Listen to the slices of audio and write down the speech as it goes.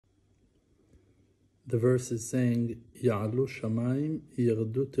The verse is saying, Ya'alu shamayim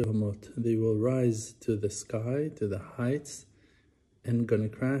yirdu tehomot. They will rise to the sky, to the heights, and gonna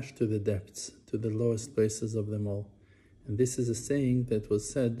crash to the depths, to the lowest places of them all. And this is a saying that was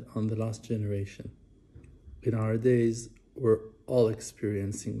said on the last generation. In our days, we're all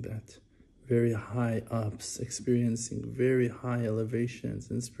experiencing that. Very high ups, experiencing very high elevations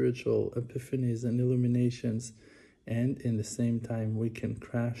and spiritual epiphanies and illuminations. And in the same time, we can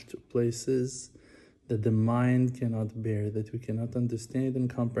crash to places that the mind cannot bear, that we cannot understand and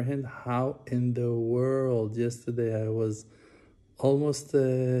comprehend. How in the world? Yesterday I was almost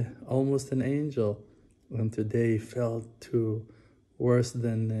an angel, and today felt too worse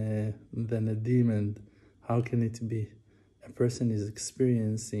than a demon. How can it be? A person is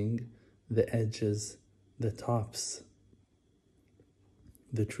experiencing the edges, the tops.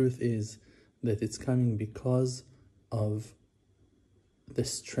 The truth is that it's coming because of the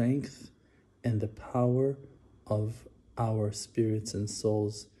strength and the power of our spirits and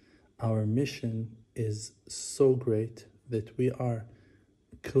souls. Our mission is so great that we are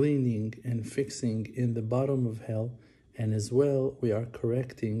cleaning and fixing in the bottom of hell, and as well we are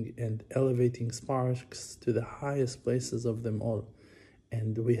correcting and elevating sparks to the highest places of them all.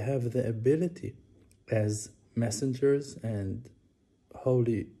 And we have the ability as messengers and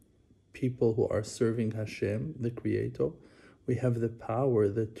holy people who are serving HaShem, the Creator, we have the power,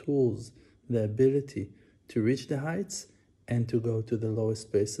 the tools, the ability to reach the heights and to go to the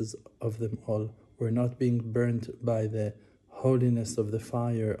lowest places of them all. We're not being burnt by the holiness of the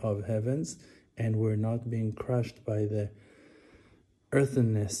fire of heavens, and we're not being crushed by the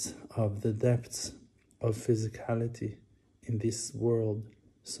earthenness of the depths of physicality in this world.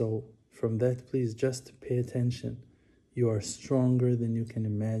 So from that, please just pay attention. You are stronger than you can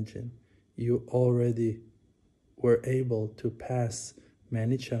imagine. You already were able to pass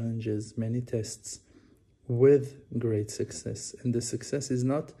many challenges, many tests with great success. And the success is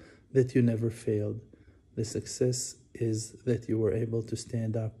not that you never failed. The success is that you were able to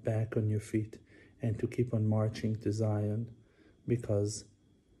stand up back on your feet and to keep on marching to Zion, because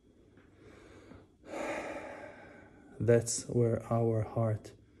that's where our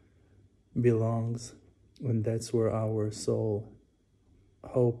heart belongs, and that's where our soul,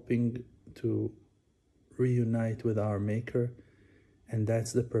 hoping to reunite with our Maker, and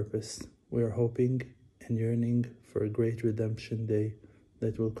that's the purpose. We are hoping and yearning for a great redemption day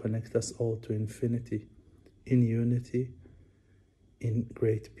that will connect us all to infinity, in unity, in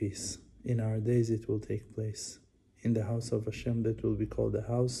great peace. In our days it will take place in the house of HaShem that will be called the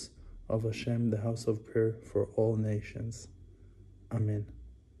house of HaShem, the house of prayer for all nations. Amen.